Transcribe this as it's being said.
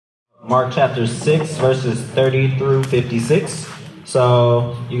Mark chapter 6, verses 30 through 56.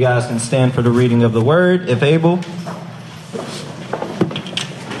 So you guys can stand for the reading of the word, if able.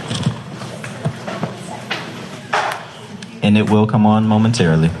 And it will come on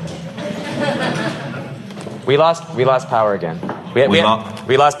momentarily. We lost power again.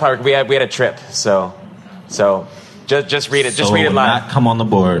 We lost power. We had a trip. So just read it. Just read it live. Not come on the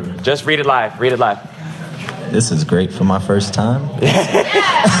board. Just read it live. Read it live. This is great for my first time.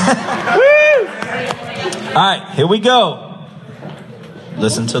 All right, here we go.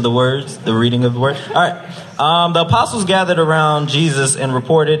 Listen to the words, the reading of the word. All right. The apostles gathered around Jesus and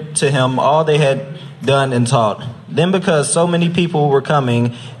reported to him all they had done and taught. Then, because so many people were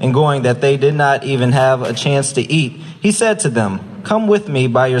coming and going that they did not even have a chance to eat, he said to them, "Come with me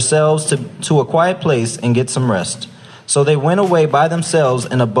by yourselves to a quiet place and get some rest." So they went away by themselves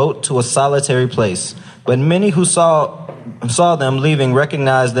in a boat to a solitary place. But many who saw them leaving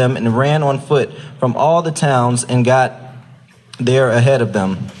recognized them and ran on foot from all the towns and got there ahead of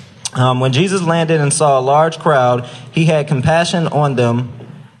them. When Jesus landed and saw a large crowd, he had compassion on them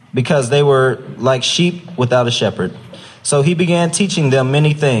because they were like sheep without a shepherd. So he began teaching them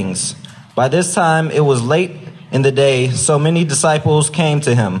many things. By this time it was late in the day, so many disciples came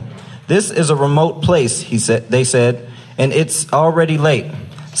to him. "This is a remote place," they said, "and it's already late.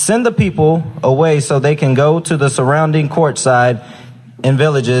 Send the people away so they can go to the surrounding courtside and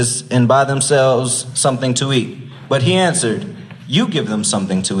villages and buy themselves something to eat." But he answered, "You give them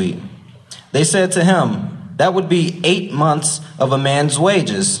something to eat." They said to him, "That would be 8 months of a man's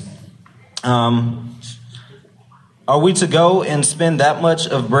wages. Are we to go and spend that much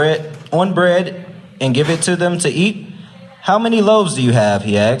of bread and give it to them to eat?" "How many loaves do you have?"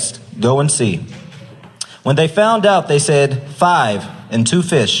 he asked. "Go and see." When they found out, they said, 5 and 2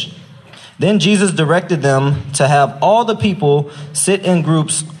 fish. Then Jesus directed them to have all the people sit in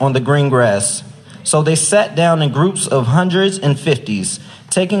groups on the green grass. So they sat down in groups of hundreds and fifties,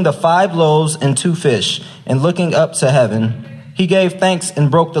 taking the 5 loaves and 2 fish, and looking up to heaven, he gave thanks and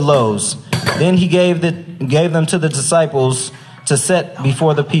broke the loaves. Then he gave them to the disciples to set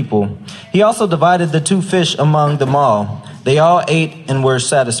before the people. He also divided the 2 fish among them all. They all ate and were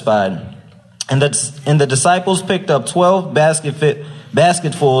satisfied. And the disciples picked up 12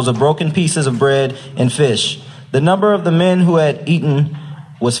 basketfuls of broken pieces of bread and fish. The number of the men who had eaten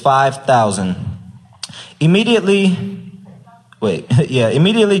was 5,000. Immediately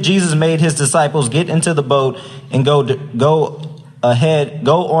Jesus made his disciples get into the boat and go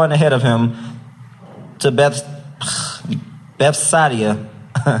on ahead of him to Bethsaida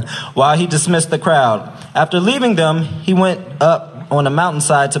while he dismissed the crowd. After leaving them, he went up on a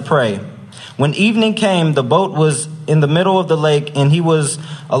mountainside to pray. When evening came, the boat was in the middle of the lake, and he was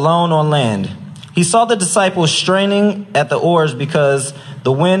alone on land. He saw the disciples straining at the oars because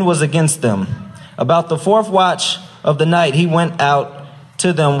the wind was against them. About the 4th watch of the night, he went out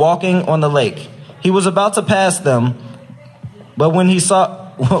to them walking on the lake. He was about to pass them, but when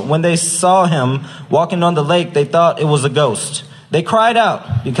they saw him walking on the lake, they thought it was a ghost. They cried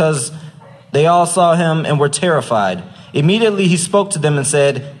out because they all saw him and were terrified. Immediately he spoke to them and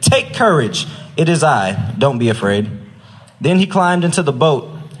said, "Take courage, it is I, don't be afraid." Then he climbed into the boat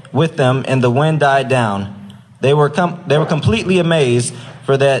with them, and the wind died down. They were completely amazed,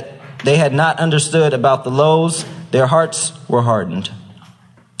 for that they had not understood about the loaves. Their hearts were hardened.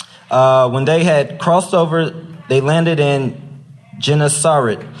 When they had crossed over, they landed in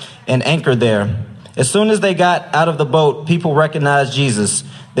Gennesaret and anchored there. As soon as they got out of the boat, people recognized Jesus.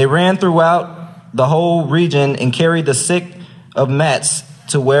 They ran throughout the whole region and carried the sick of mats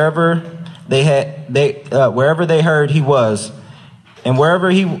to wherever they heard he was. And wherever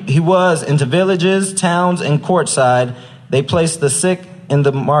he was, into villages, towns, and courtside, they placed the sick in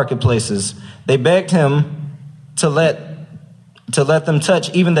the marketplaces. They begged him to let them touch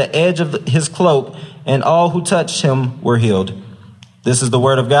even the edge of his cloak, and all who touched him were healed. This is the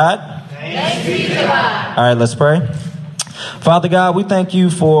word of God. Thanks be to God. All right, let's pray. Father God, we thank you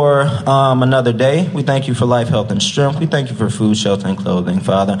for another day. We thank you for life, health, and strength. We thank you for food, shelter, and clothing,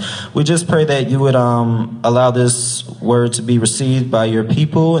 Father. We just pray that you would allow this word to be received by your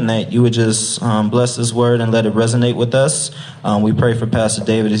people, and that you would just bless this word and let it resonate with us. We pray for Pastor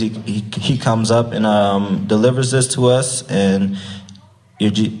David as he comes up and delivers this to us. And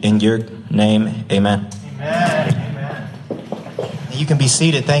in your name, amen. Amen. You can be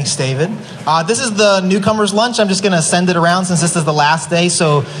seated. Thanks, David. This is the newcomers' lunch. I'm just going to send it around since this is the last day.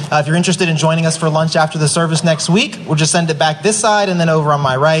 So if you're interested in joining us for lunch after the service next week, we'll just send it back this side and then over on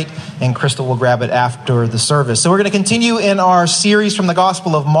my right, and Crystal will grab it after the service. So we're going to continue in our series from the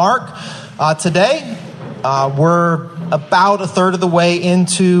Gospel of Mark. Today, we're about a third of the way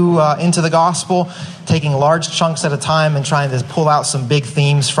into the gospel, taking large chunks at a time and trying to pull out some big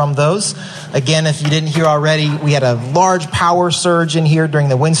themes from those. Again, if you didn't hear already, we had a large power surge in here during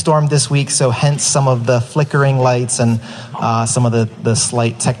the windstorm this week, so hence some of the flickering lights and some of the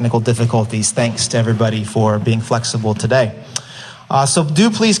slight technical difficulties. Thanks to everybody for being flexible today. So do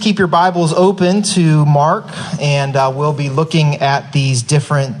please keep your Bibles open to Mark, and we'll be looking at these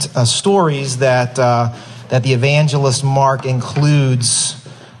different stories that the evangelist Mark includes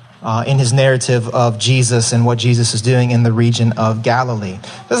in his narrative of Jesus and what Jesus is doing in the region of Galilee.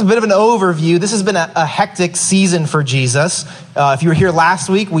 This is a bit of an overview. This has been a hectic season for Jesus. If you were here last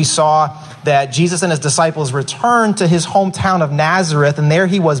week, we saw that Jesus and his disciples returned to his hometown of Nazareth, and there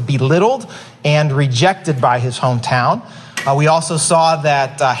he was belittled and rejected by his hometown. We also saw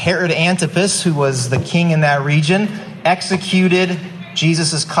that Herod Antipas, who was the king in that region, executed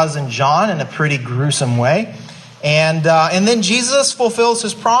Jesus' cousin John in a pretty gruesome way. And then Jesus fulfills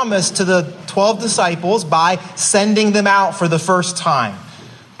his promise to the 12 disciples by sending them out for the first time.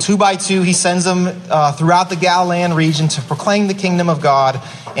 2 by 2, he sends them throughout the Galilean region to proclaim the kingdom of God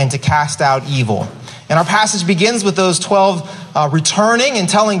and to cast out evil. And our passage begins with those 12 returning and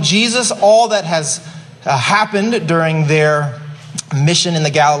telling Jesus all that has happened during their mission in the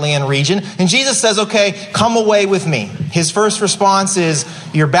Galilean region. And Jesus says, okay, come away with me. His first response is,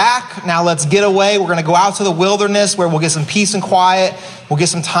 you're back, now let's get away. We're going to go out to the wilderness where we'll get some peace and quiet. We'll get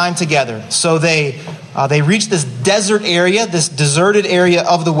some time together. So they reach this desert area, this deserted area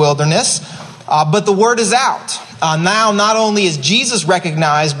of the wilderness. But the word is out. Now, not only is Jesus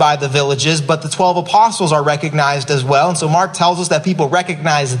recognized by the villages, but the 12 apostles are recognized as well. And so Mark tells us that people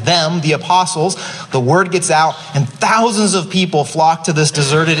recognize them, the apostles. The word gets out, and thousands of people flock to this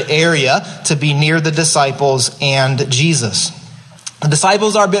deserted area to be near the disciples and Jesus. The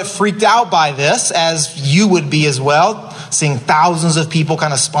disciples are a bit freaked out by this, as you would be as well, seeing thousands of people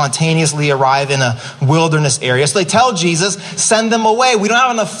kind of spontaneously arrive in a wilderness area. So they tell Jesus, send them away. We don't have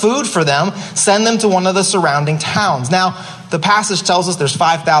enough food for them. Send them to one of the surrounding towns. Now, the passage tells us there's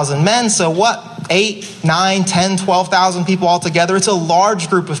 5,000 men. So what? 8, 9, 10, 12,000 people altogether. It's a large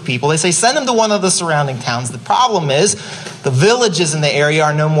group of people. They say, send them to one of the surrounding towns. The problem is the villages in the area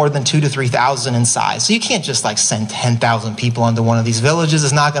are no more than 2,000 to 3,000 in size. So you can't just send 10,000 people into one of these villages.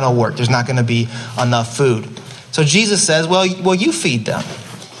 It's not going to work. There's not going to be enough food. So Jesus says, well, you feed them.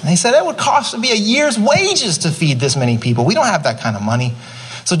 And they said, it would cost to be a year's wages to feed this many people. We don't have that kind of money.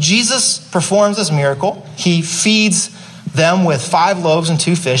 So Jesus performs this miracle. He feeds them with 5 loaves and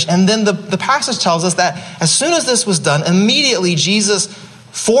 2 fish. And then the passage tells us that as soon as this was done, immediately Jesus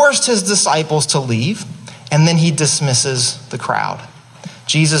forced his disciples to leave, and then he dismisses the crowd.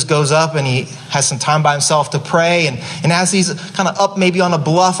 Jesus goes up and he has some time by himself to pray. And as he's kind of up maybe on a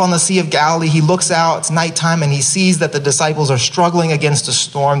bluff on the Sea of Galilee, he looks out, it's nighttime, and he sees that the disciples are struggling against a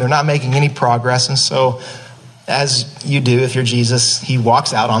storm. They're not making any progress. And so, as you do if you're Jesus, he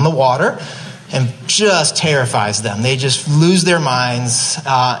walks out on the water and just terrifies them. They just lose their minds,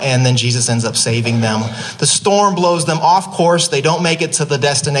 and then Jesus ends up saving them. The storm blows them off course. They don't make it to the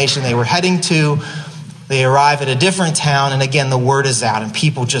destination they were heading to. They arrive at a different town, and again, the word is out, and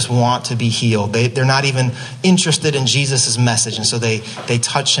people just want to be healed. They're not even interested in Jesus' message, and so they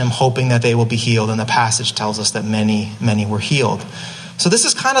touch him, hoping that they will be healed, and the passage tells us that many, many were healed. So this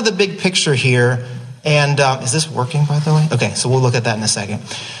is kind of the big picture here, and is this working, by the way? Okay, so we'll look at that in a second.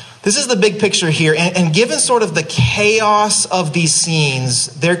 This is the big picture here, and given sort of the chaos of these scenes,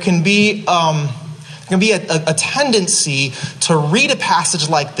 there can be a tendency to read a passage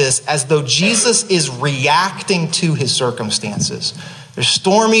like this as though Jesus is reacting to his circumstances. There's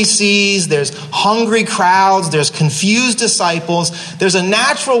stormy seas, there's hungry crowds, there's confused disciples. There's a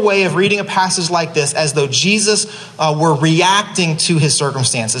natural way of reading a passage like this as though Jesus were reacting to his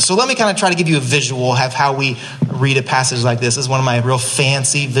circumstances. So let me kind of try to give you a visual of how we read a passage like this. This is one of my real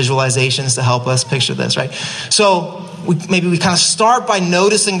fancy visualizations to help us picture this, right? So maybe we kind of start by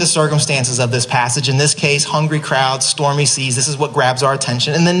noticing the circumstances of this passage. In this case, hungry crowds, stormy seas. This is what grabs our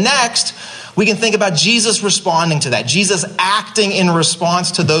attention. And then next, we can think about Jesus responding to that. Jesus acting in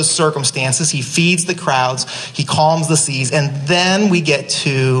response to those circumstances. He feeds the crowds. He calms the seas. And then we get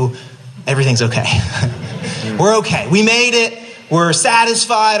to everything's okay. We're okay. We made it. We're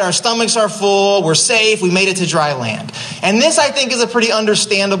satisfied, our stomachs are full, we're safe, we made it to dry land. And this, I think, is a pretty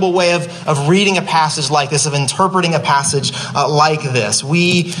understandable way of reading a passage like this, of interpreting a passage like this.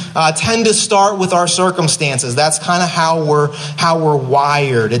 We tend to start with our circumstances. That's kind of how we're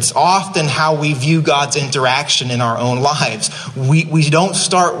wired. It's often how we view God's interaction in our own lives. We don't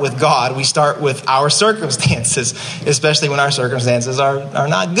start with God, we start with our circumstances, especially when our circumstances are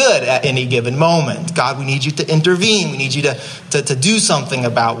not good at any given moment. God, we need you to intervene. We need you to do something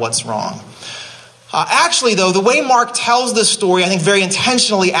about what's wrong. Actually, though, the way Mark tells this story, I think very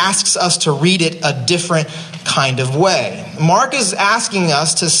intentionally asks us to read it a different kind of way. Mark is asking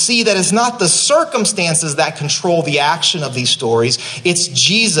us to see that it's not the circumstances that control the action of these stories. It's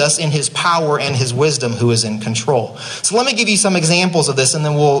Jesus in his power and his wisdom who is in control. So let me give you some examples of this, and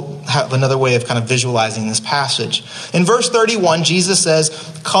then we'll have another way of kind of visualizing this passage. In verse 31, Jesus says,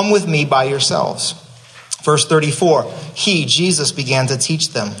 "Come with me by yourselves." Verse 34, Jesus, began to teach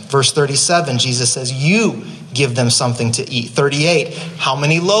them. Verse 37, Jesus says, "You give them something to eat." 38, "How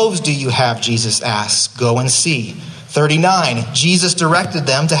many loaves do you have?" Jesus asks. "Go and see." 39, Jesus directed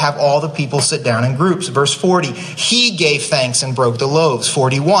them to have all the people sit down in groups. Verse 40, he gave thanks and broke the loaves.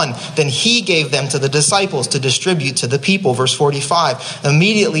 41, then he gave them to the disciples to distribute to the people. Verse 45,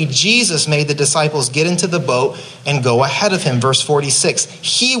 immediately Jesus made the disciples get into the boat and go ahead of him. Verse 46,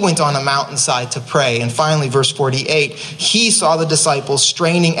 he went on a mountainside to pray. And finally, verse 48, he saw the disciples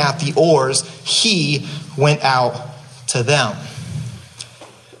straining at the oars. He went out to them.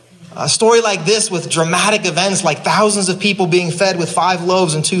 A story like this with dramatic events like thousands of people being fed with 5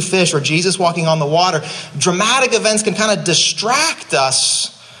 loaves and 2 fish, or Jesus walking on the water, dramatic events can kind of distract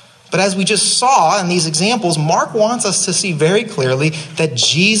us. But as we just saw in these examples, Mark wants us to see very clearly that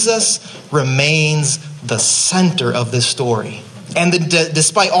Jesus remains the center of this story. And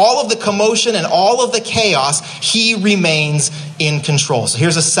despite all of the commotion and all of the chaos, he remains in control. So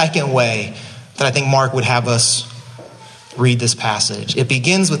here's a second way that I think Mark would have us read this passage. It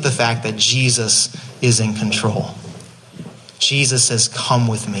begins with the fact that Jesus is in control. Jesus says, "Come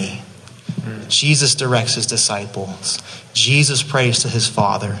with me." Jesus directs his disciples. Jesus prays to his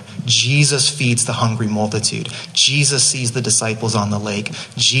Father. Jesus feeds the hungry multitude. Jesus sees the disciples on the lake.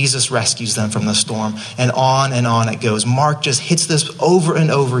 Jesus rescues them from the storm. And on it goes. Mark just hits this over and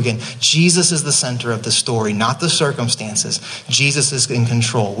over again. Jesus is the center of the story, not the circumstances. Jesus is in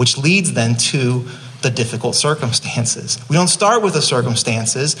control, which leads then to the difficult circumstances. We don't start with the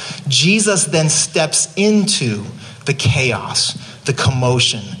circumstances. Jesus then steps into the chaos, the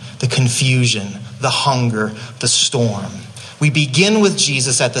commotion, the confusion, the hunger, the storm. We begin with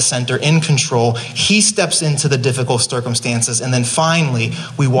Jesus at the center, in control. He steps into the difficult circumstances. And then finally,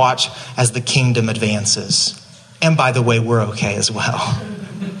 we watch as the kingdom advances. And by the way, we're okay as well.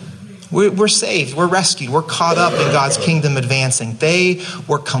 We're saved, we're rescued, we're caught up in God's kingdom advancing. They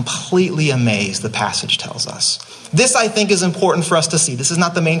were completely amazed, the passage tells us. This, I think, is important for us to see. This is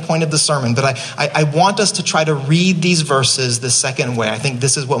not the main point of the sermon, but I want us to try to read these verses the second way. I think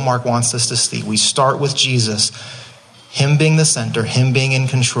this is what Mark wants us to see. We start with Jesus, him being the center, him being in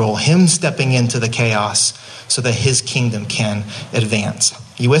control, him stepping into the chaos so that his kingdom can advance.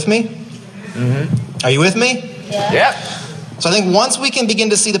 You with me? Mm-hmm. Are you with me? Yeah. So I think once we can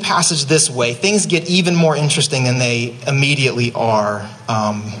begin to see the passage this way, things get even more interesting than they immediately are,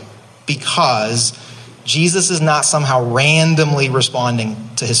 because Jesus is not somehow randomly responding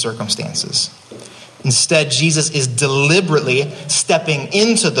to his circumstances. Instead, Jesus is deliberately stepping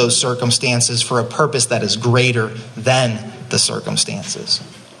into those circumstances for a purpose that is greater than the circumstances.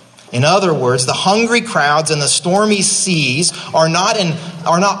 In other words, the hungry crowds and the stormy seas are not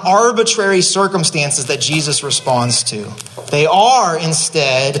arbitrary circumstances that Jesus responds to. They are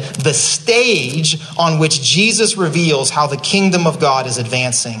instead the stage on which Jesus reveals how the kingdom of God is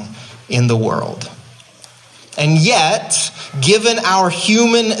advancing in the world. And yet, given our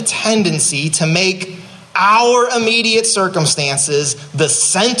human tendency to make our immediate circumstances the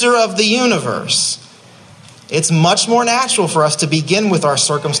center of the universe, it's much more natural for us to begin with our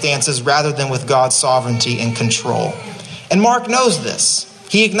circumstances rather than with God's sovereignty and control. And Mark knows this.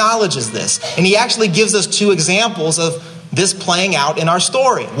 He acknowledges this. And he actually gives us 2 examples of this playing out in our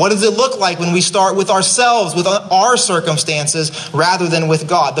story. What does it look like when we start with ourselves, with our circumstances, rather than with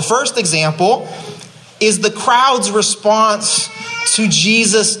God? The first example is the crowd's response to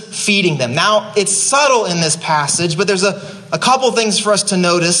Jesus feeding them. Now, it's subtle in this passage, but there's a couple things for us to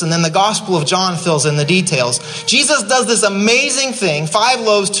notice, and then the Gospel of John fills in the details. Jesus does this amazing thing, 5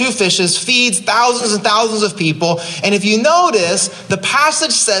 loaves, 2 fishes, feeds thousands and thousands of people. And if you notice, the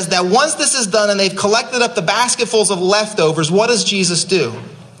passage says that once this is done and they've collected up the basketfuls of leftovers, what does Jesus do?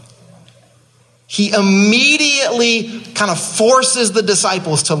 he immediately kind of forces the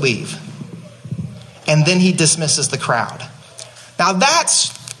disciples to leave. And then he dismisses the crowd. Now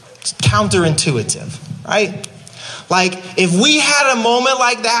that's counterintuitive, right? Like, if we had a moment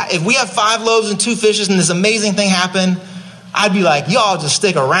like that, if we have 5 loaves and 2 fishes and this amazing thing happened, I'd be like, y'all just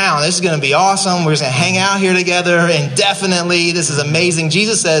stick around. This is going to be awesome. We're just going to hang out here together indefinitely. This is amazing.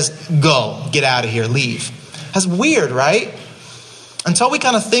 Jesus says, go, get out of here, leave. That's weird, right? Until we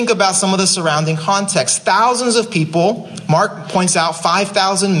kind of think about some of the surrounding context. Thousands of people, Mark points out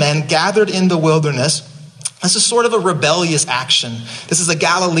 5,000 men gathered in the wilderness. This is sort of a rebellious action. This is a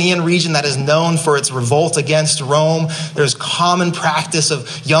Galilean region that is known for its revolt against Rome. There's common practice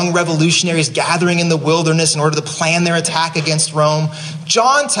of young revolutionaries gathering in the wilderness in order to plan their attack against Rome.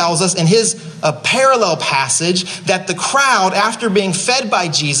 John tells us in his parallel passage that the crowd, after being fed by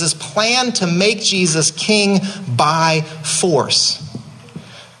Jesus, planned to make Jesus king by force.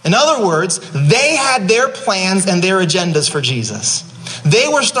 In other words, they had their plans and their agendas for Jesus. They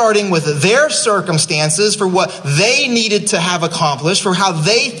were starting with their circumstances for what they needed to have accomplished, for how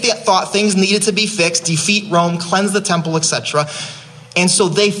they thought things needed to be fixed, defeat Rome, cleanse the temple, etc. And so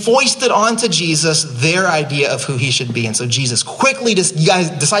they foisted onto Jesus their idea of who he should be. And so Jesus quickly, you guys,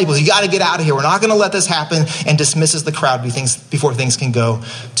 disciples, you got to get out of here. We're not going to let this happen, and dismisses the crowd before things can go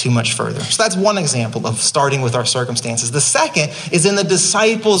too much further. So that's one example of starting with our circumstances. The second is in the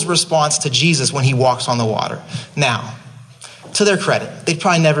disciples' response to Jesus when he walks on the water. Now, to their credit, they'd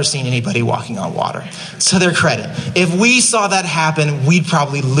probably never seen anybody walking on water. To their credit, if we saw that happen, we'd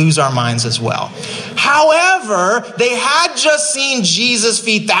probably lose our minds as well. However, they had just seen Jesus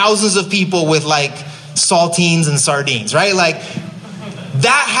feed thousands of people with like saltines and sardines, right? Like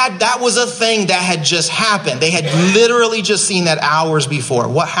that was a thing that had just happened. They had literally just seen that hours before.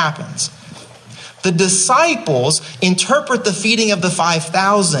 What happens? The disciples interpret the feeding of the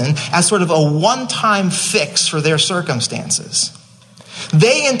 5,000 as sort of a one-time fix for their circumstances.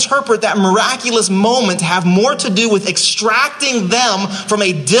 They interpret that miraculous moment to have more to do with extracting them from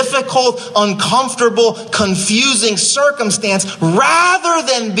a difficult, uncomfortable, confusing circumstance rather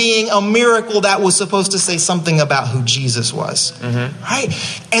than being a miracle that was supposed to say something about who Jesus was. Right?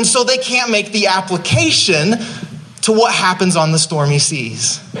 And so they can't make the application to what happens on the stormy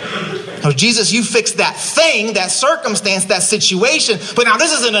seas. Oh, Jesus, you fixed that thing, that circumstance, that situation, but now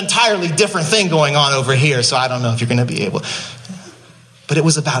this is an entirely different thing going on over here, so I don't know if you're going to be able. But it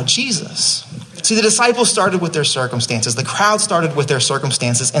was about Jesus. See, the disciples started with their circumstances. The crowd started with their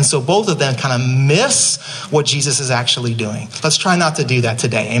circumstances, and so both of them kind of miss what Jesus is actually doing. Let's try not to do that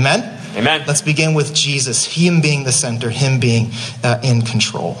today. Amen? Amen. Let's begin with Jesus, him being the center, him being in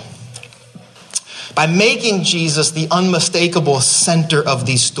control. By making Jesus the unmistakable center of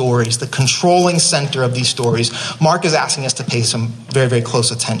these stories, the controlling center of these stories, Mark is asking us to pay some very, very close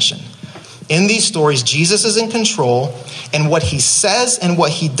attention. In these stories, Jesus is in control, and what he says and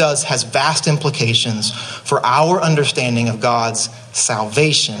what he does has vast implications for our understanding of God's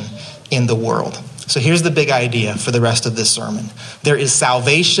salvation in the world. So here's the big idea for the rest of this sermon. There is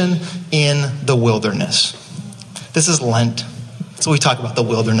salvation in the wilderness. This is Lent. So we talk about the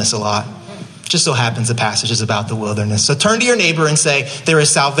wilderness a lot. Just so happens the passage is about the wilderness. So turn to your neighbor and say, there is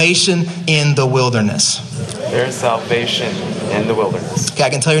salvation in the wilderness. There is salvation in the wilderness. Okay, I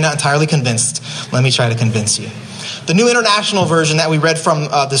can tell you're not entirely convinced. Let me try to convince you. The New International Version that we read from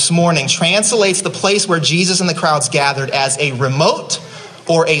this morning translates the place where Jesus and the crowds gathered as a remote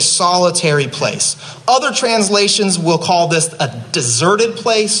or a solitary place. Other translations will call this a deserted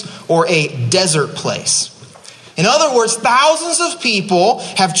place or a desert place. In other words, thousands of people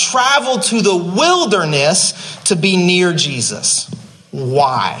have traveled to the wilderness to be near Jesus.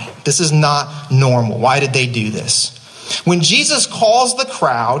 Why? This is not normal. Why did they do this? When Jesus calls the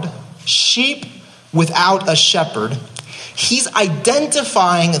crowd sheep without a shepherd, he's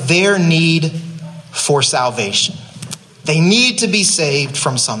identifying their need for salvation. They need to be saved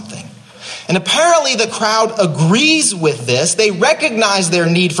from something. And apparently the crowd agrees with this. They recognize their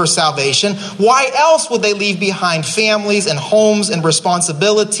need for salvation. Why else would they leave behind families and homes and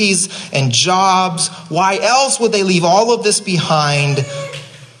responsibilities and jobs? Why else would they leave all of this behind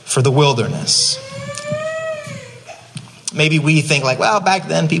for the wilderness? Maybe we think like, well, back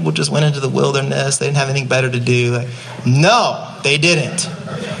then people just went into the wilderness. They didn't have anything better to do. No, they didn't.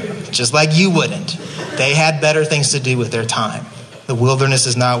 Just like you wouldn't. They had better things to do with their time. The wilderness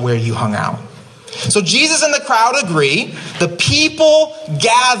is not where you hung out. So Jesus and the crowd agree. The people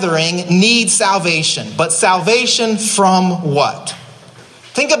gathering need salvation. But salvation from what?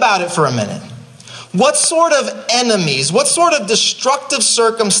 Think about it for a minute. What sort of enemies, what sort of destructive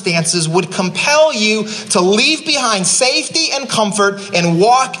circumstances would compel you to leave behind safety and comfort and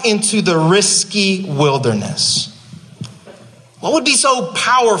walk into the risky wilderness? What would be so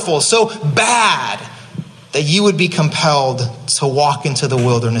powerful, so bad, that you would be compelled to walk into the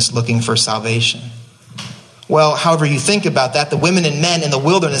wilderness looking for salvation? Well, however you think about that, the women and men in the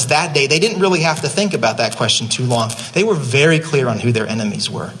wilderness that day, they didn't really have to think about that question too long. They were very clear on who their enemies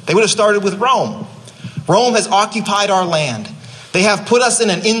were. They would have started with Rome. Rome has occupied our land. They have put us in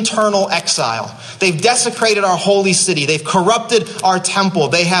an internal exile. They've desecrated our holy city. They've corrupted our temple.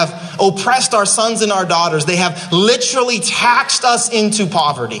 They have oppressed our sons and our daughters. They have literally taxed us into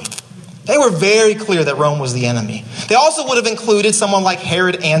poverty. They were very clear that Rome was the enemy. They also would have included someone like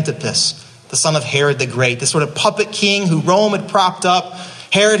Herod Antipas, the son of Herod the Great, this sort of puppet king who Rome had propped up.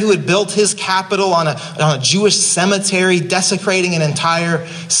 Herod, who had built his capital on a Jewish cemetery, desecrating an entire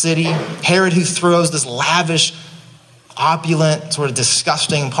city. Herod, who throws this lavish, opulent, sort of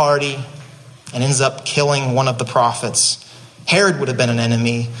disgusting party and ends up killing one of the prophets. Herod would have been an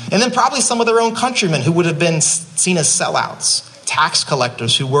enemy. And then probably some of their own countrymen who would have been seen as sellouts. Tax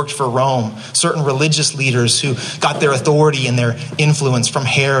collectors who worked for Rome, certain religious leaders who got their authority and their influence from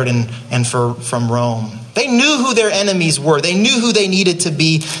Herod and from Rome. They knew who their enemies were. They knew who they needed to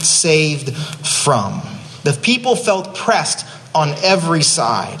be saved from. The people felt pressed on every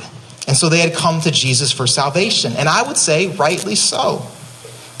side. And so they had come to Jesus for salvation. And I would say rightly so.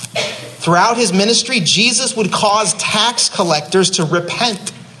 Throughout his ministry, Jesus would cause tax collectors to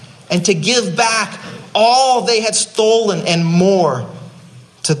repent and to give back all they had stolen and more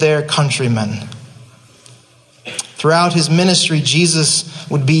to their countrymen. Throughout his ministry, Jesus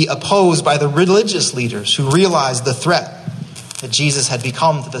would be opposed by the religious leaders who realized the threat that Jesus had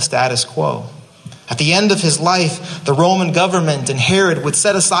become to the status quo. At the end of his life, the Roman government and Herod would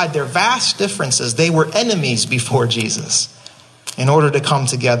set aside their vast differences. They were enemies before Jesus in order to come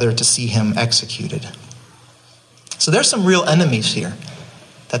together to see him executed. So there's some real enemies here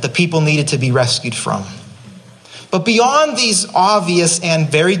that the people needed to be rescued from. But beyond these obvious and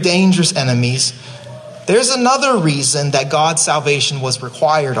very dangerous enemies, there's another reason that God's salvation was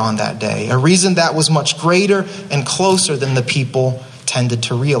required on that day, a reason that was much greater and closer than the people tended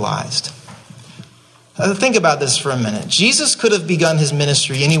to realize. Think about this for a minute. Jesus could have begun his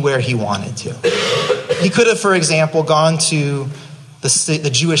ministry anywhere he wanted to. He could have, for example, gone to the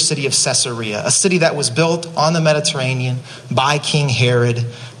Jewish city of Caesarea, a city that was built on the Mediterranean by King Herod,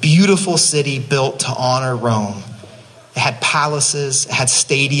 beautiful city built to honor Rome. It had palaces, it had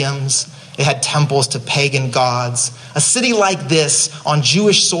stadiums, it had temples to pagan gods. A city like this on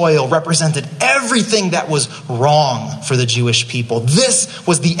Jewish soil represented everything that was wrong for the Jewish people. This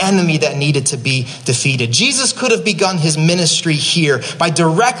was the enemy that needed to be defeated. Jesus could have begun his ministry here by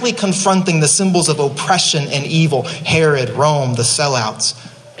directly confronting the symbols of oppression and evil, Herod, Rome, the sellouts.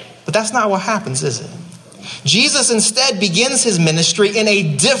 But that's not what happens, is it? Jesus instead begins his ministry in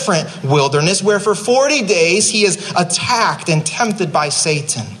a different wilderness where for 40 days he is attacked and tempted by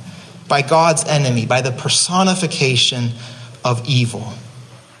Satan, by God's enemy, by the personification of evil.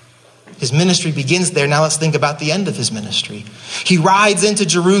 His ministry begins there. Now let's think about the end of his ministry. He rides into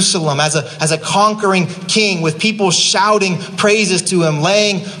Jerusalem as a conquering king with people shouting praises to him,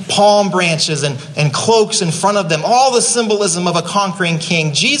 laying palm branches and cloaks in front of them. All the symbolism of a conquering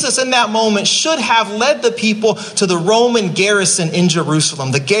king. Jesus in that moment should have led the people to the Roman garrison in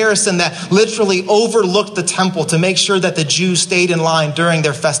Jerusalem. The garrison that literally overlooked the temple to make sure that the Jews stayed in line during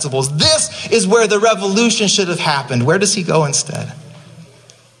their festivals. This is where the revolution should have happened. Where does he go instead?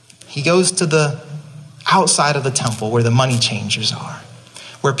 He goes to the outside of the temple where the money changers are,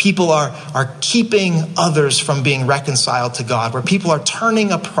 where people are keeping others from being reconciled to God, where people are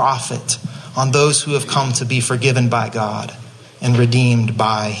turning a profit on those who have come to be forgiven by God and redeemed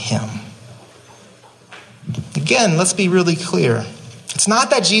by him. Again, let's be really clear. It's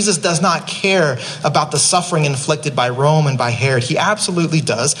not that Jesus does not care about the suffering inflicted by Rome and by Herod. He absolutely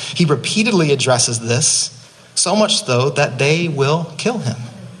does. He repeatedly addresses this, so much so that they will kill him.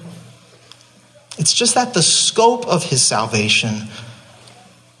 It's just that the scope of his salvation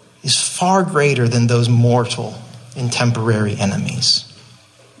is far greater than those mortal and temporary enemies.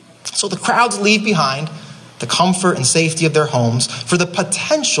 So the crowds leave behind the comfort and safety of their homes for the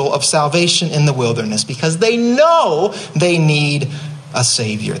potential of salvation in the wilderness because they know they need a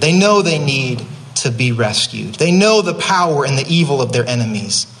savior. They know they need to be rescued. They know the power and the evil of their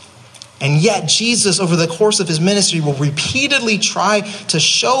enemies. And yet Jesus, over the course of his ministry, will repeatedly try to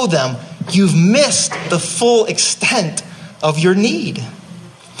show them you've missed the full extent of your need.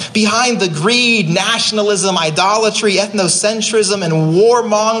 Behind the greed, nationalism, idolatry, ethnocentrism, and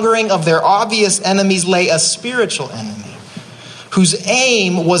warmongering of their obvious enemies lay a spiritual enemy whose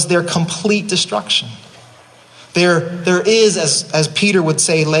aim was their complete destruction. There is, as Peter would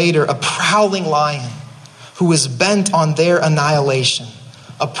say later, a prowling lion who is bent on their annihilation.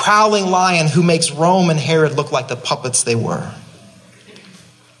 A prowling lion who makes Rome and Herod look like the puppets they were.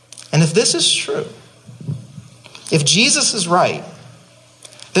 And if this is true, if Jesus is right,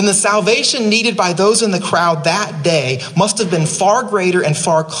 then the salvation needed by those in the crowd that day must have been far greater and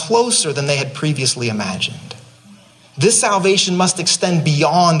far closer than they had previously imagined. This salvation must extend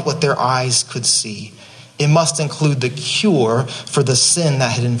beyond what their eyes could see. It must include the cure for the sin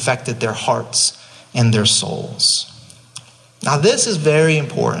that had infected their hearts and their souls. Now, this is very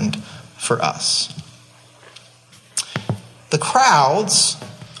important for us. The crowds,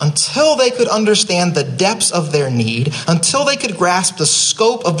 until they could understand the depths of their need, until they could grasp the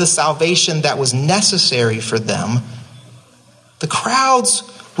scope of the salvation that was necessary for them, the crowds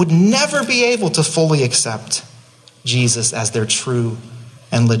would never be able to fully accept Jesus as their true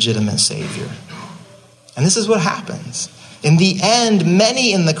and legitimate Savior. And this is what happens. In the end,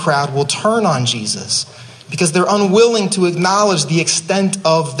 many in the crowd will turn on Jesus because they're unwilling to acknowledge the extent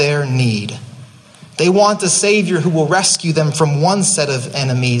of their need. They want a Savior who will rescue them from one set of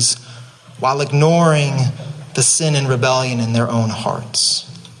enemies while ignoring the sin and rebellion in their own hearts.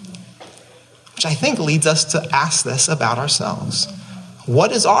 Which I think leads us to ask this about ourselves.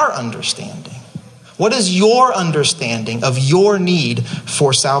 What is our understanding? What is your understanding of your need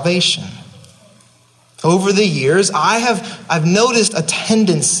for salvation? Over the years, I've noticed a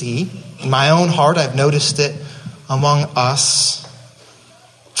tendency in my own heart, I've noticed it among us,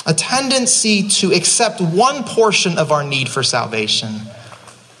 a tendency to accept one portion of our need for salvation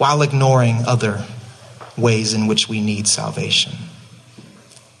while ignoring other ways in which we need salvation.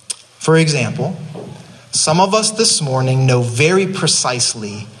 For example, some of us this morning know very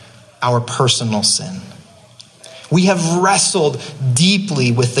precisely our personal sin. We have wrestled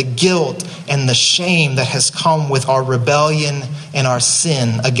deeply with the guilt and the shame that has come with our rebellion and our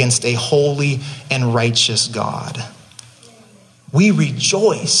sin against a holy and righteous God. We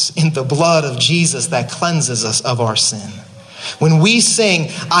rejoice in the blood of Jesus that cleanses us of our sin. When we sing,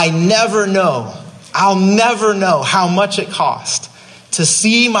 I'll never know how much it cost to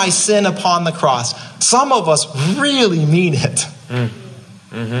see my sin upon the cross, some of us really mean it.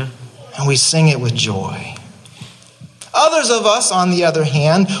 And we sing it with joy. Others of us, on the other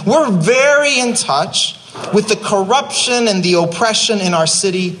hand, we're very in touch with the corruption and the oppression in our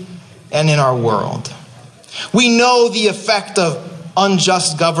city and in our world. We know the effect of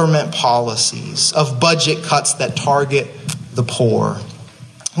unjust government policies, of budget cuts that target the poor.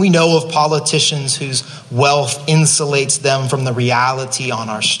 We know of politicians whose wealth insulates them from the reality on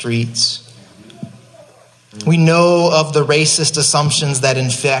our streets. We know of the racist assumptions that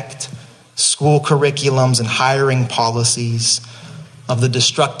infect school curriculums and hiring policies, of the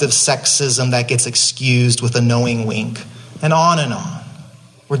destructive sexism that gets excused with a knowing wink, and on and on.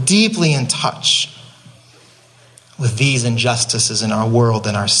 We're deeply in touch with these injustices in our world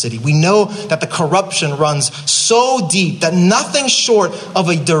and our city. We know that the corruption runs so deep that nothing short of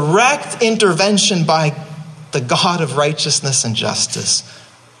a direct intervention by the God of righteousness and justice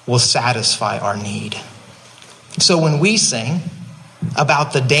will satisfy our need. So when we sing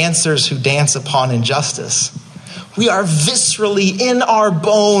about the dancers who dance upon injustice, we are viscerally in our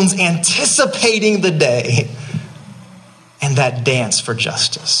bones anticipating the day and that dance for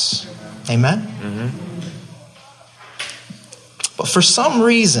justice. Amen? But for some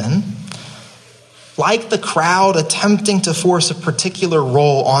reason, like the crowd attempting to force a particular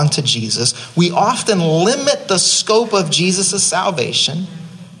role onto Jesus, we often limit the scope of Jesus' salvation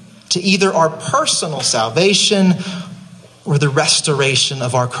to either our personal salvation or the restoration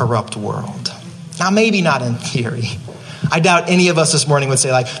of our corrupt world. Now, maybe not in theory. I doubt any of us this morning would say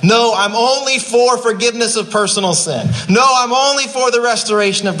no, I'm only for forgiveness of personal sin. No, I'm only for the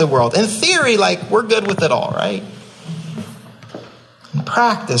restoration of the world. In theory, we're good with it all, right? In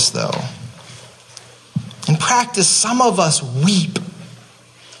practice, though, some of us weep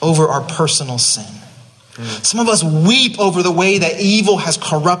over our personal sin. Some of us weep over the way that evil has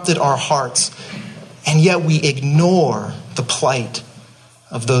corrupted our hearts, and yet we ignore the plight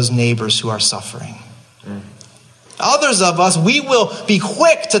of those neighbors who are suffering. Others of us, we will be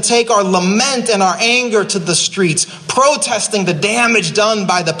quick to take our lament and our anger to the streets, protesting the damage done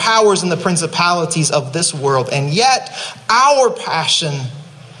by the powers and the principalities of this world. And yet, our passion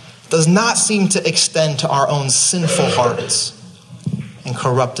does not seem to extend to our own sinful hearts and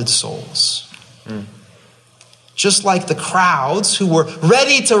corrupted souls. Just like the crowds who were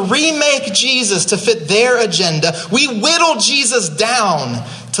ready to remake Jesus to fit their agenda, we whittle Jesus down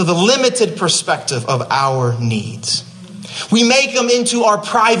to the limited perspective of our needs. We make him into our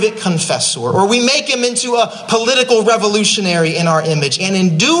private confessor, or we make him into a political revolutionary in our image. And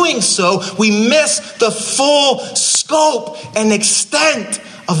in doing so, we miss the full scope and extent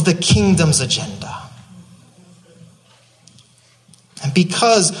of the kingdom's agenda. And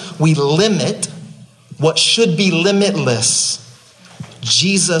because we limit what should be limitless,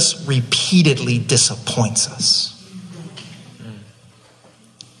 Jesus repeatedly disappoints us.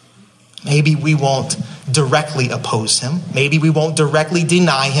 Maybe we won't directly oppose him. Maybe we won't directly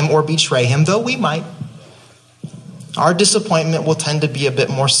deny him or betray him, though we might. Our disappointment will tend to be a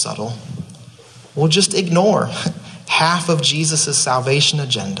bit more subtle. We'll just ignore half of Jesus' salvation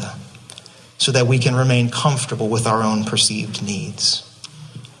agenda so that we can remain comfortable with our own perceived needs.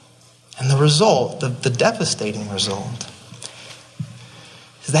 And the result, the devastating result,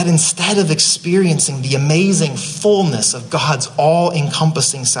 is that instead of experiencing the amazing fullness of God's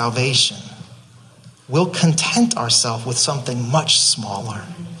all-encompassing salvation, we'll content ourselves with something much smaller.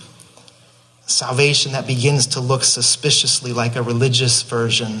 Salvation that begins to look suspiciously like a religious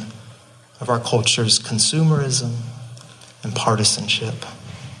version of our culture's consumerism and partisanship.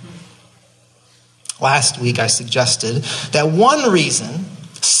 Last week, I suggested that one reason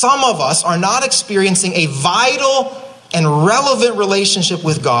some of us are not experiencing a vital and relevant relationship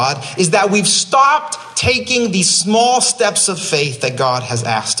with God is that we've stopped taking these small steps of faith that God has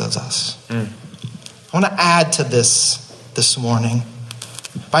asked of us. I want to add to this morning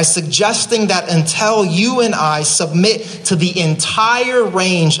by suggesting that until you and I submit to the entire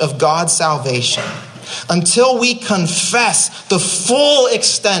range of God's salvation, until we confess the full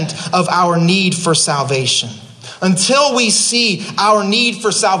extent of our need for salvation, until we see our need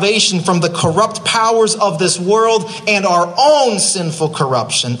for salvation from the corrupt powers of this world and our own sinful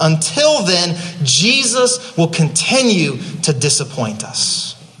corruption, until then, Jesus will continue to disappoint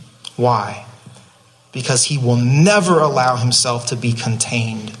us. Why? Because he will never allow himself to be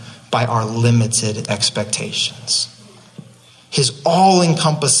contained by our limited expectations. His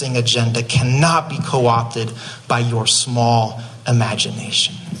all-encompassing agenda cannot be co-opted by your small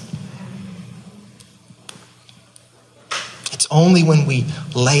imagination. It's only when we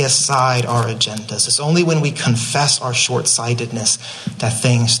lay aside our agendas, it's only when we confess our short-sightedness that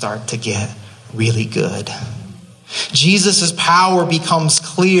things start to get really good. Jesus' power becomes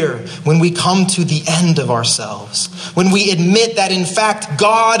clear when we come to the end of ourselves, when we admit that in fact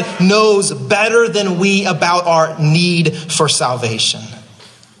God knows better than we about our need for salvation.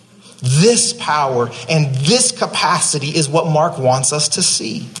 This power and this capacity is what Mark wants us to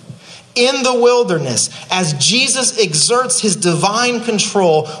see. In the wilderness, as Jesus exerts his divine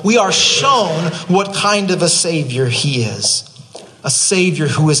control, we are shown what kind of a Savior he is. A Savior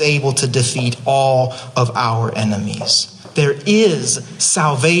who is able to defeat all of our enemies. There is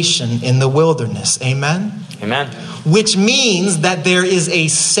salvation in the wilderness. Amen? Amen. Which means that there is a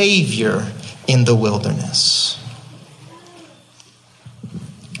Savior in the wilderness.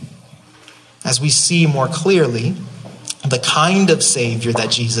 As we see more clearly the kind of Savior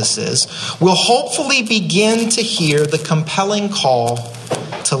that Jesus is, we'll hopefully begin to hear the compelling call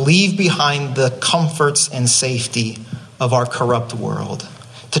to leave behind the comforts and safety of our corrupt world,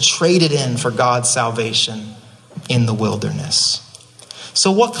 to trade it in for God's salvation in the wilderness.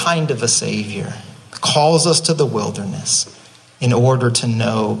 So what kind of a Savior calls us to the wilderness in order to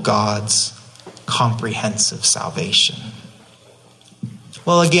know God's comprehensive salvation?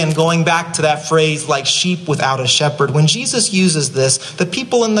 Well, again, going back to that phrase, like sheep without a shepherd, when Jesus uses this, the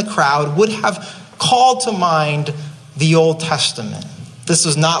people in the crowd would have called to mind the Old Testament. This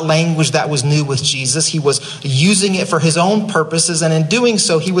was not language that was new with Jesus. He was using it for his own purposes, and in doing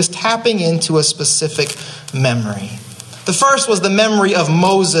so, he was tapping into a specific memory. The first was the memory of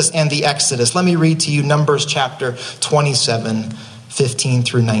Moses and the Exodus. Let me read to you Numbers chapter 27, 15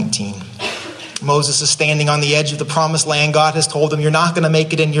 through 19. Moses is standing on the edge of the promised land. God has told him, you're not going to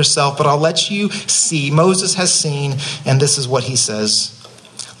make it in yourself, but I'll let you see. Moses has seen, and this is what he says.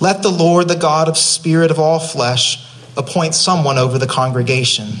 Let the Lord, the God of spirit of all flesh, appoint someone over the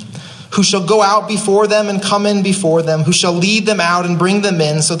congregation, who shall go out before them and come in before them, who shall lead them out and bring them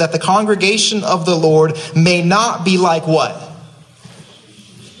in, so that the congregation of the Lord may not be like what?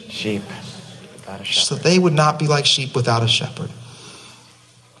 Sheep without a shepherd. So they would not be like sheep without a shepherd.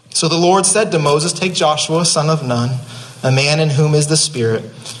 So the Lord said to Moses, take Joshua, son of Nun, a man in whom is the Spirit,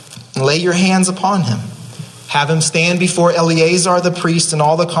 and lay your hands upon him. Have him stand before Eleazar the priest and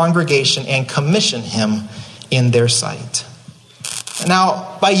all the congregation, and commission him in their sight.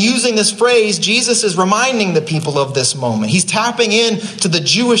 Now, by using this phrase, Jesus is reminding the people of this moment. He's tapping into the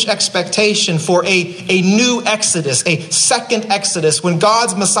Jewish expectation for a new Exodus, a second Exodus, when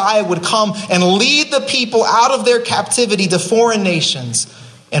God's Messiah would come and lead the people out of their captivity to foreign nations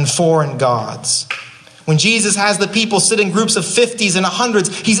and foreign gods. When Jesus has the people sit in groups of 50s and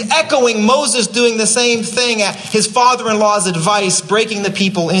 100s, he's echoing Moses doing the same thing at his father-in-law's advice, breaking the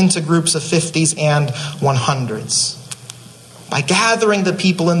people into groups of 50s and 100s. By gathering the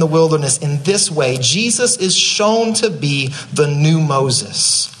people in the wilderness in this way, Jesus is shown to be the new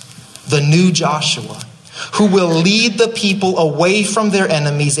Moses, the new Joshua, who will lead the people away from their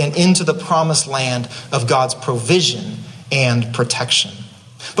enemies and into the promised land of God's provision and protection.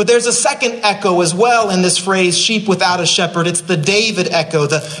 But there's a second echo as well in this phrase, sheep without a shepherd. It's the David echo,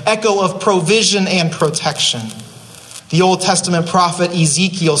 the echo of provision and protection. The Old Testament prophet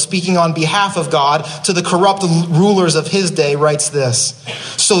Ezekiel, speaking on behalf of God to the corrupt rulers of his day, writes this: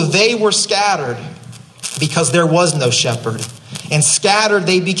 "So they were scattered because there was no shepherd. And scattered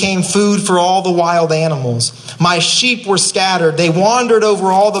they became food for all the wild animals. My sheep were scattered. They wandered over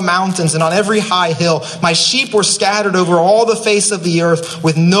all the mountains and on every high hill. My sheep were scattered over all the face of the earth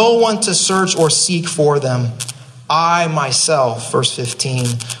with no one to search or seek for them. I myself," verse 15,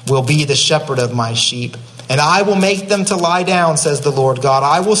 "will be the shepherd of my sheep. And I will make them to lie down, says the Lord God.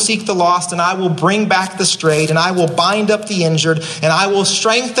 I will seek the lost, and I will bring back the strayed, and I will bind up the injured, and I will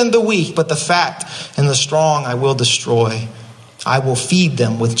strengthen the weak, but the fat and the strong I will destroy. I will feed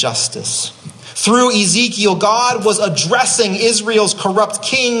them with justice." Through Ezekiel, God was addressing Israel's corrupt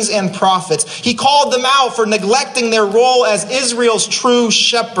kings and prophets. He called them out for neglecting their role as Israel's true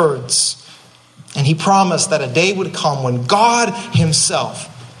shepherds. And he promised that a day would come when God himself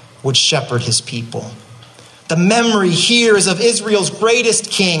would shepherd his people. The memory here is of Israel's greatest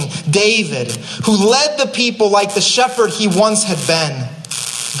king, David, who led the people like the shepherd he once had been.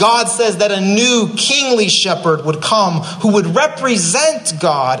 God says that a new kingly shepherd would come who would represent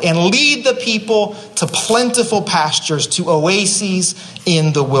God and lead the people to plentiful pastures, to oases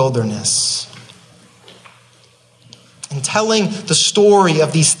in the wilderness. In telling the story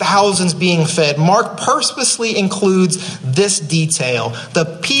of these thousands being fed, Mark purposely includes this detail. The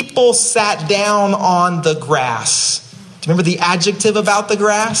people sat down on the grass. Do you remember the adjective about the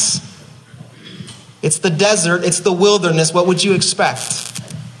grass? It's the desert, it's the wilderness. What would you expect?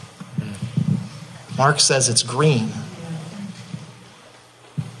 Mark says it's green.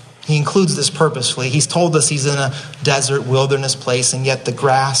 He includes this purposefully. He's told us he's in a desert wilderness place, and yet the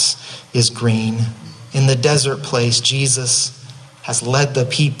grass is green. In the desert place, Jesus has led the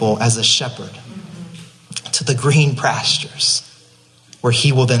people as a shepherd to the green pastures, where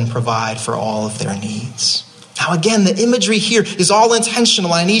he will then provide for all of their needs. Now again, the imagery here is all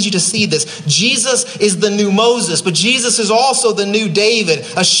intentional. I need you to see this. Jesus is the new Moses, but Jesus is also the new David,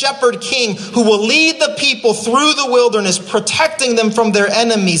 a shepherd king who will lead the people through the wilderness, protecting them from their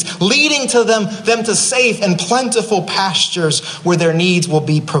enemies, leading to them to safe and plentiful pastures where their needs will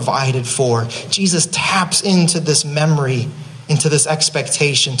be provided for. Jesus taps into this memory, into this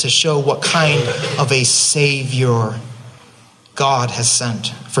expectation to show what kind of a Savior God has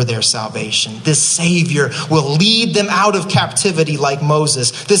sent for their salvation. This Savior will lead them out of captivity like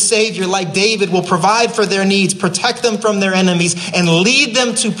Moses. This Savior, like David, will provide for their needs, protect them from their enemies, and lead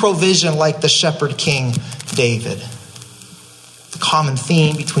them to provision like the shepherd king David. The common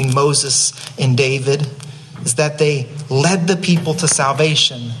theme between Moses and David is that they led the people to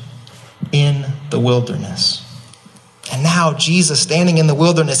salvation in the wilderness. And now Jesus, standing in the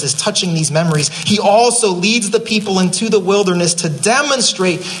wilderness, is touching these memories. He also leads the people into the wilderness to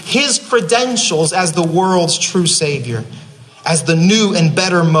demonstrate his credentials as the world's true Savior, as the new and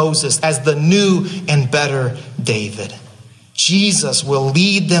better Moses, as the new and better David. Jesus will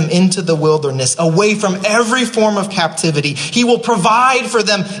lead them into the wilderness, away from every form of captivity. He will provide for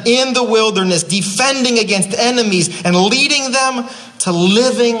them in the wilderness, defending against enemies and leading them to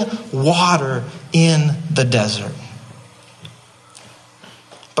living water in the desert.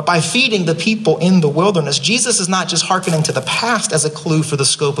 But by feeding the people in the wilderness, Jesus is not just hearkening to the past as a clue for the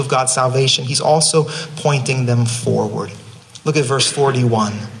scope of God's salvation. He's also pointing them forward. Look at verse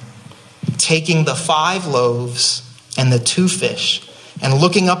 41. Taking the 5 loaves and the 2 fish, and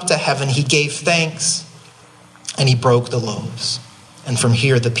looking up to heaven, he gave thanks, and he broke the loaves. And from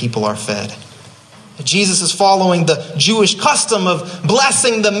here, the people are fed. Jesus is following the Jewish custom of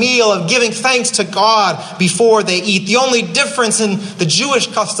blessing the meal, of giving thanks to God before they eat. The only difference in the Jewish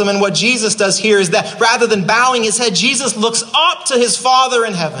custom and what Jesus does here is that rather than bowing his head, Jesus looks up to his Father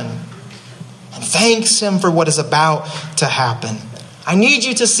in heaven and thanks him for what is about to happen. I need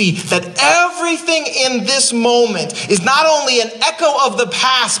you to see that everything in this moment is not only an echo of the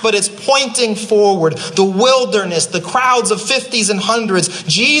past, but it's pointing forward. The wilderness, the crowds of 50s and 100s,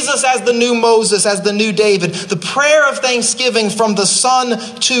 Jesus as the new Moses, as the new David, the prayer of thanksgiving from the Son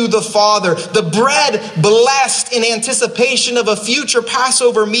to the Father, the bread blessed in anticipation of a future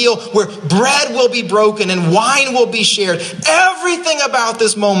Passover meal where bread will be broken and wine will be shared. Everything about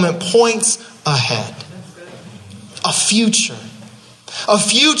this moment points ahead. A future. A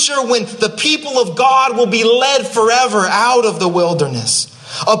future when the people of God will be led forever out of the wilderness.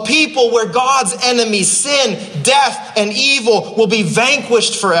 A people where God's enemies, sin, death, and evil will be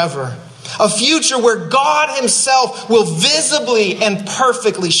vanquished forever. A future where God himself will visibly and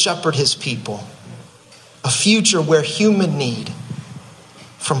perfectly shepherd his people. A future where human need,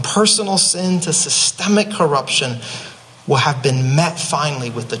 from personal sin to systemic corruption, will have been met finally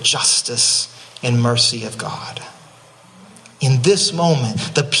with the justice and mercy of God. In this moment,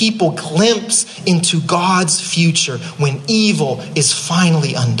 the people glimpse into God's future when evil is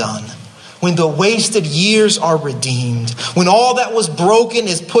finally undone, when the wasted years are redeemed, when all that was broken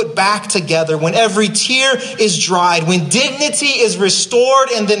is put back together, when every tear is dried, when dignity is restored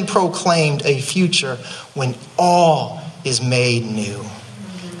and then proclaimed, a future when all is made new.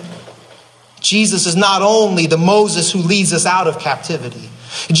 Jesus is not only the Moses who leads us out of captivity.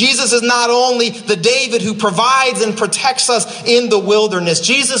 Jesus is not only the David who provides and protects us in the wilderness.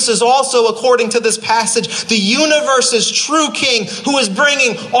 Jesus is also, according to this passage, the universe's true king who is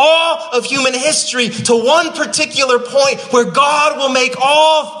bringing all of human history to one particular point where God will make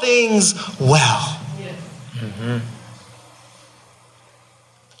all things well. Mm-hmm.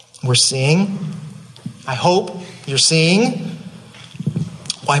 We're seeing, I hope you're seeing,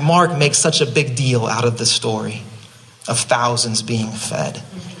 why Mark makes such a big deal out of this story of thousands being fed.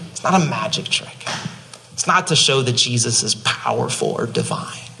 It's not a magic trick. It's not to show that Jesus is powerful or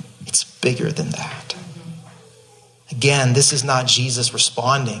divine. It's bigger than that. Again, this is not Jesus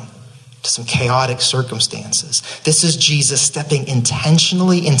responding to some chaotic circumstances. This is Jesus stepping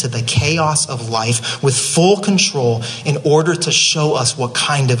intentionally into the chaos of life with full control in order to show us what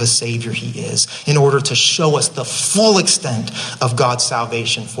kind of a Savior he is, in order to show us the full extent of God's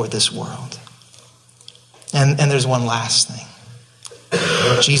salvation for this world. And there's one last thing.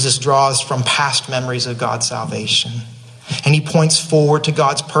 Jesus draws from past memories of God's salvation. And he points forward to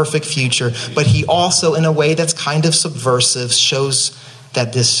God's perfect future. But he also, in a way that's kind of subversive, shows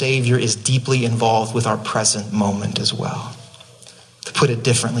that this Savior is deeply involved with our present moment as well. To put it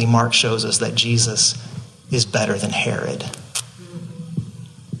differently, Mark shows us that Jesus is better than Herod.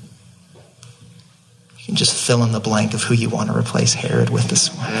 You can just fill in the blank of who you want to replace Herod with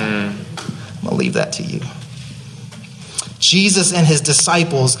this morning. I'm going to leave that to you. Jesus and his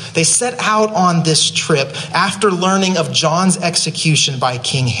disciples, they set out on this trip after learning of John's execution by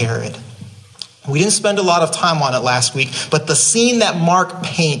King Herod. We didn't spend a lot of time on it last week, but the scene that Mark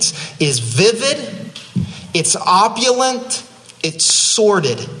paints is vivid, it's opulent, it's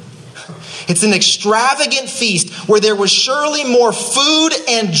sordid. It's an extravagant feast where there was surely more food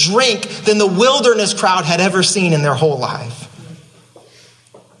and drink than the wilderness crowd had ever seen in their whole life.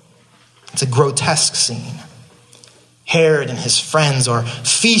 It's a grotesque scene. Herod and his friends are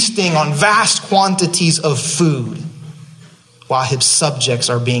feasting on vast quantities of food while his subjects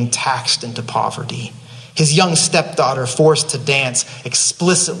are being taxed into poverty. His young stepdaughter forced to dance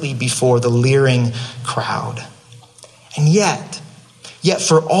explicitly before the leering crowd. And yet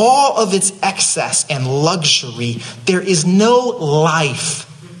for all of its excess and luxury, there is no life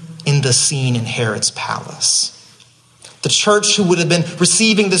in the scene in Herod's palace. The church who would have been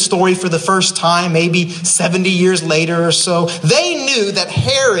receiving the story for the first time, maybe 70 years later or so, they knew that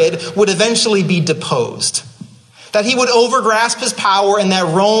Herod would eventually be deposed, that he would overgrasp his power and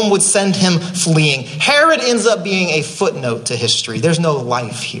that Rome would send him fleeing. Herod ends up being a footnote to history. There's no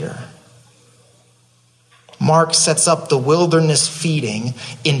life here. Mark sets up the wilderness feeding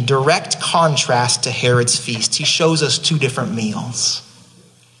in direct contrast to Herod's feast. He shows us two different meals.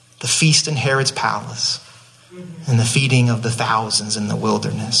 The feast in Herod's palace and the feeding of the thousands in the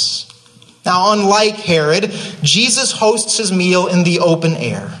wilderness. Now, unlike Herod, Jesus hosts his meal in the open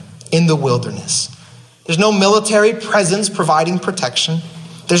air, in the wilderness. There's no military presence providing protection.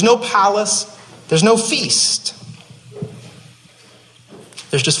 There's no palace. There's no feast.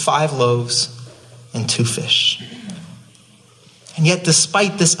 There's just 5 loaves and 2 fish. And yet,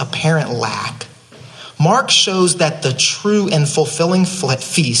 despite this apparent lack, Mark shows that the true and fulfilling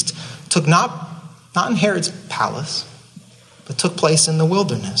feast took not in Herod's palace, but took place in the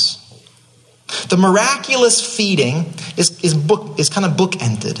wilderness. The miraculous feeding is kind of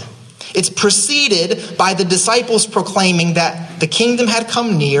bookended. It's preceded by the disciples proclaiming that the kingdom had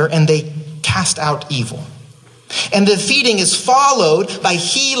come near and they cast out evil. And the feeding is followed by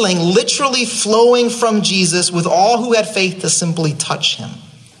healing literally flowing from Jesus with all who had faith to simply touch him.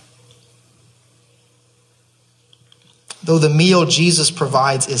 Though the meal Jesus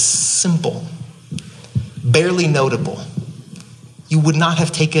provides is simple, barely notable, you would not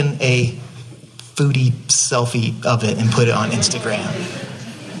have taken a foodie selfie of it and put it on Instagram.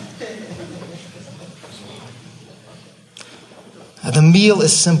 The meal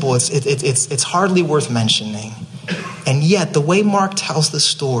is simple. It's hardly worth mentioning. And yet, the way Mark tells the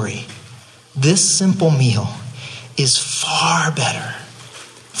story, this simple meal is far better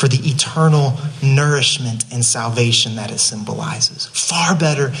for the eternal nourishment and salvation that it symbolizes. Far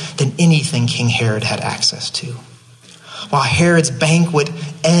better than anything King Herod had access to. While Herod's banquet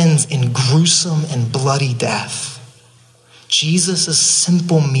ends in gruesome and bloody death, Jesus'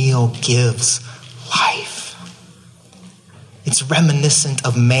 simple meal gives life. It's reminiscent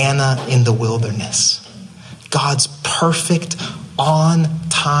of manna in the wilderness. God's perfect,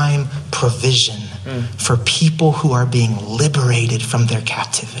 on-time provision for people who are being liberated from their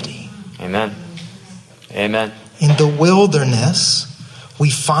captivity. Amen. Amen. In the wilderness, we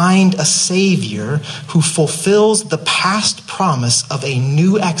find a Savior who fulfills the past promise of a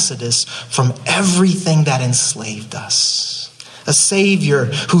new exodus from everything that enslaved us. A Savior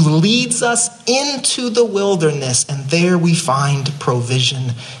who leads us into the wilderness, and there we find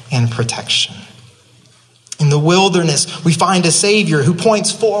provision and protection. In the wilderness, we find a Savior who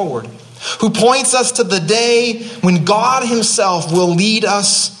points forward, who points us to the day when God himself will lead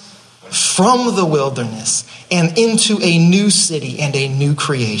us from the wilderness and into a new city and a new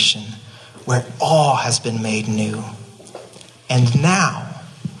creation where all has been made new. And now,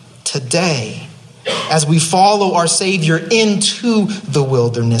 today, as we follow our Savior into the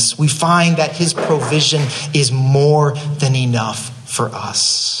wilderness, we find that his provision is more than enough for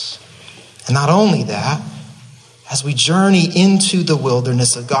us. And not only that, as we journey into the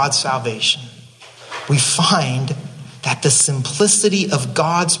wilderness of God's salvation, we find that the simplicity of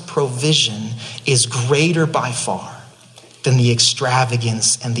God's provision is greater by far than the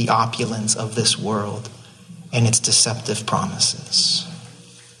extravagance and the opulence of this world and its deceptive promises.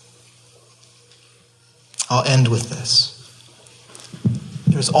 I'll end with this.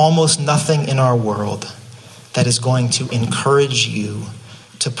 There's almost nothing in our world that is going to encourage you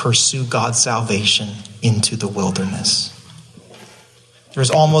to pursue God's salvation into the wilderness. There's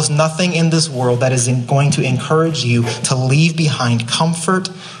almost nothing in this world that is going to encourage you to leave behind comfort,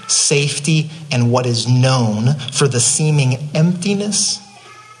 safety, and what is known for the seeming emptiness,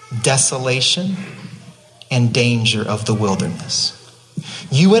 desolation, and danger of the wilderness.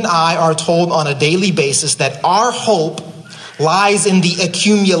 You and I are told on a daily basis that our hope lies in the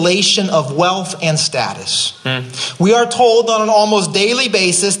accumulation of wealth and status. We are told on an almost daily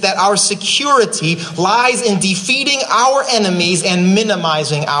basis that our security lies in defeating our enemies and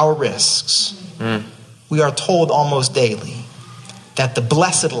minimizing our risks. We are told almost daily that the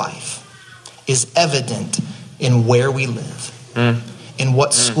blessed life is evident in where we live, in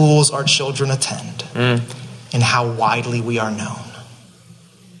what schools our children attend, and how widely we are known.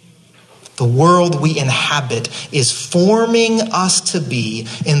 The world we inhabit is forming us to be,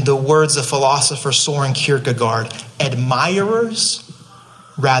 in the words of philosopher Soren Kierkegaard, admirers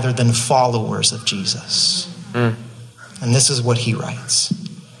rather than followers of Jesus. And this is what he writes.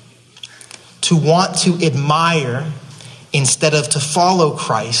 To want to admire instead of to follow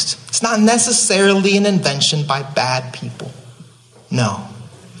Christ, it's not necessarily an invention by bad people. No.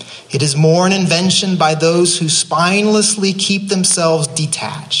 It is more an invention by those who spinelessly keep themselves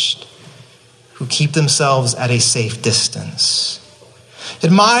detached, who keep themselves at a safe distance.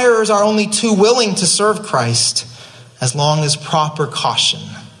 Admirers are only too willing to serve Christ as long as proper caution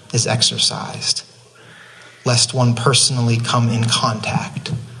is exercised, lest one personally come in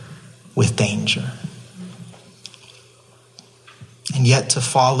contact with danger. And yet to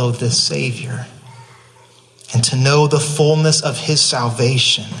follow this Savior and to know the fullness of his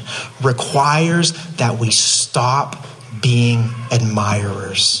salvation requires that we stop being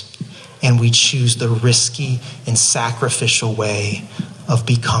admirers and we choose the risky and sacrificial way of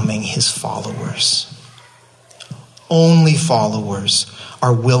becoming his followers. Only followers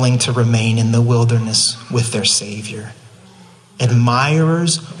are willing to remain in the wilderness with their Savior.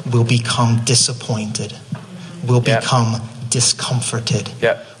 Admirers will become disappointed, will become discomforted,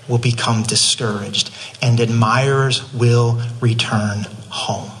 will become discouraged, and admirers will return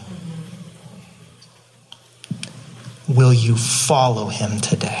home. Will you follow him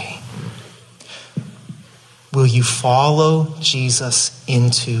today? Will you follow Jesus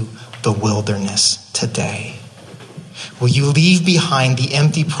into the wilderness today? Will you leave behind the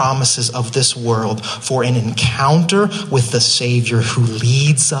empty promises of this world for an encounter with the Savior who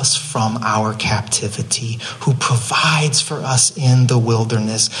leads us from our captivity, who provides for us in the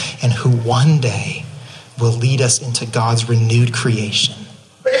wilderness, and who one day will lead us into God's renewed creation,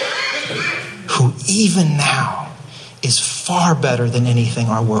 who even now is far better than anything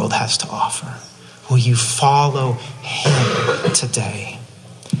our world has to offer? Will you follow him today?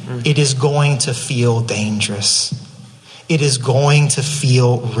 It is going to feel dangerous. It is going to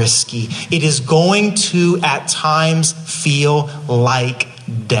feel risky. It is going to, at times, feel like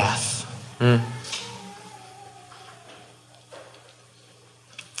death.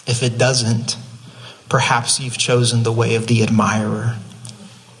 If it doesn't, perhaps you've chosen the way of the admirer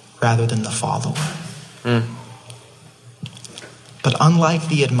rather than the follower. But unlike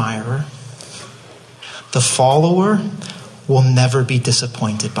the admirer, the follower will never be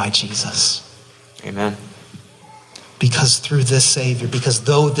disappointed by Jesus. Amen. Because through this Savior, because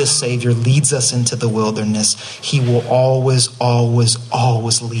though this Savior leads us into the wilderness, he will always, always,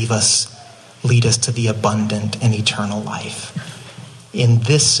 always lead us to the abundant and eternal life. In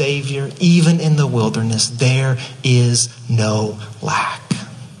this Savior, even in the wilderness, there is no lack.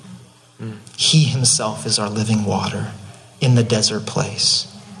 He himself is our living water in the desert place.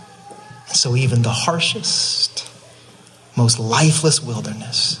 And so even the harshest, most lifeless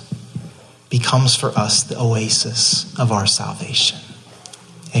wilderness becomes for us the oasis of our salvation.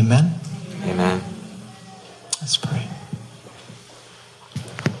 Amen? Amen. Let's pray.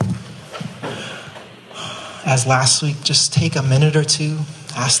 As last week, just take a minute or two,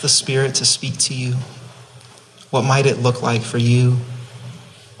 ask the Spirit to speak to you. What might it look like for you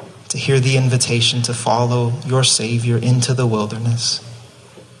to hear the invitation to follow your Savior into the wilderness?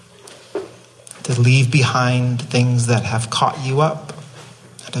 To leave behind things that have caught you up,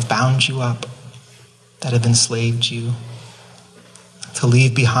 that have bound you up, that have enslaved you. To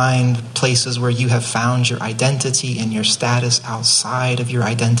leave behind places where you have found your identity and your status outside of your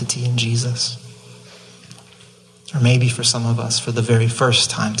identity in Jesus. Or maybe for some of us, for the very first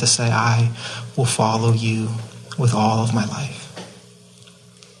time, to say, I will follow you with all of my life.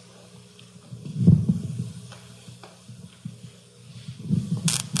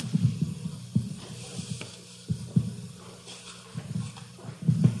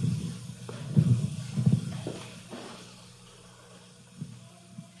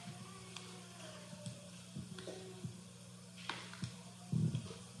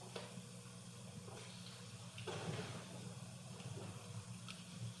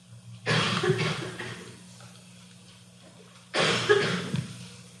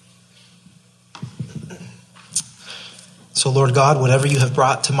 So, Lord God, whatever you have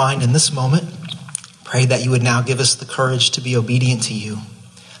brought to mind in this moment, pray that you would now give us the courage to be obedient to you,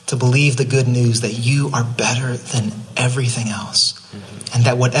 to believe the good news that you are better than everything else, and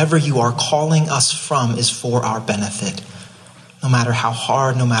that whatever you are calling us from is for our benefit, no matter how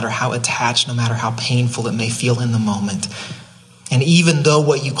hard, no matter how attached, no matter how painful it may feel in the moment. And even though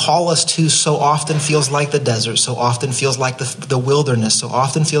what you call us to so often feels like the desert, so often feels like the wilderness, so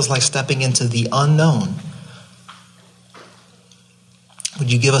often feels like stepping into the unknown,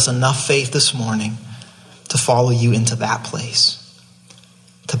 would you give us enough faith this morning to follow you into that place,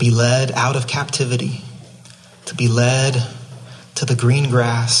 to be led out of captivity, to be led to the green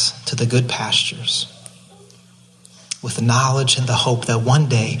grass, to the good pastures, with the knowledge and the hope that one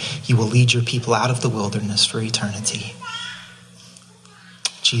day you will lead your people out of the wilderness for eternity.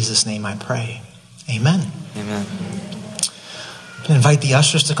 In Jesus' name I pray. Amen. Amen. I invite the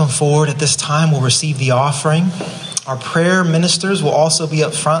ushers to come forward at this time. We'll receive the offering. Our prayer ministers will also be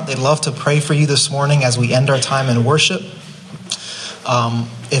up front. They'd love to pray for you this morning as we end our time in worship.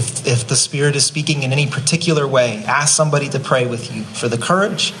 If the Spirit is speaking in any particular way, ask somebody to pray with you for the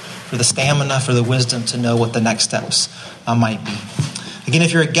courage, for the stamina, for the wisdom to know what the next steps might be. Again,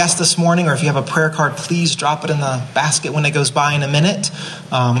 if you're a guest this morning or if you have a prayer card, please drop it in the basket when it goes by in a minute.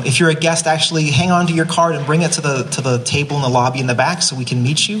 If you're a guest, actually hang on to your card and bring it to the table in the lobby in the back so we can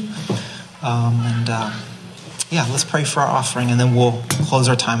meet you. Let's pray for our offering and then we'll close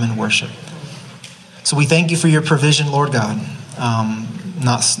our time in worship. So we thank you for your provision, Lord God.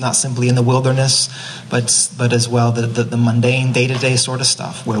 Not simply in the wilderness, but as well the mundane day-to-day sort of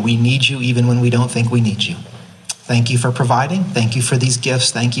stuff where we need you even when we don't think we need you. Thank you for providing. Thank you for these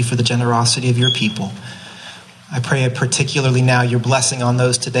gifts. Thank you for the generosity of your people. I pray particularly now your blessing on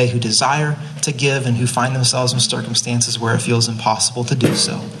those today who desire to give and who find themselves in circumstances where it feels impossible to do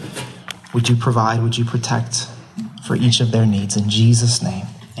so. Would you provide? Would you protect for each of their needs? In Jesus' name,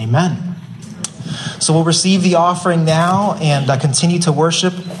 amen. So we'll receive the offering now and continue to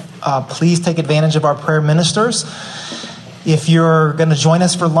worship. please take advantage of our prayer ministers. If you're going to join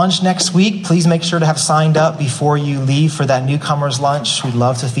us for lunch next week, please make sure to have signed up before you leave for that newcomers lunch. We'd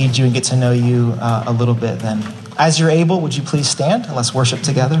love to feed you and get to know you a little bit then. As you're able, would you please stand and let's worship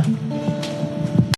together?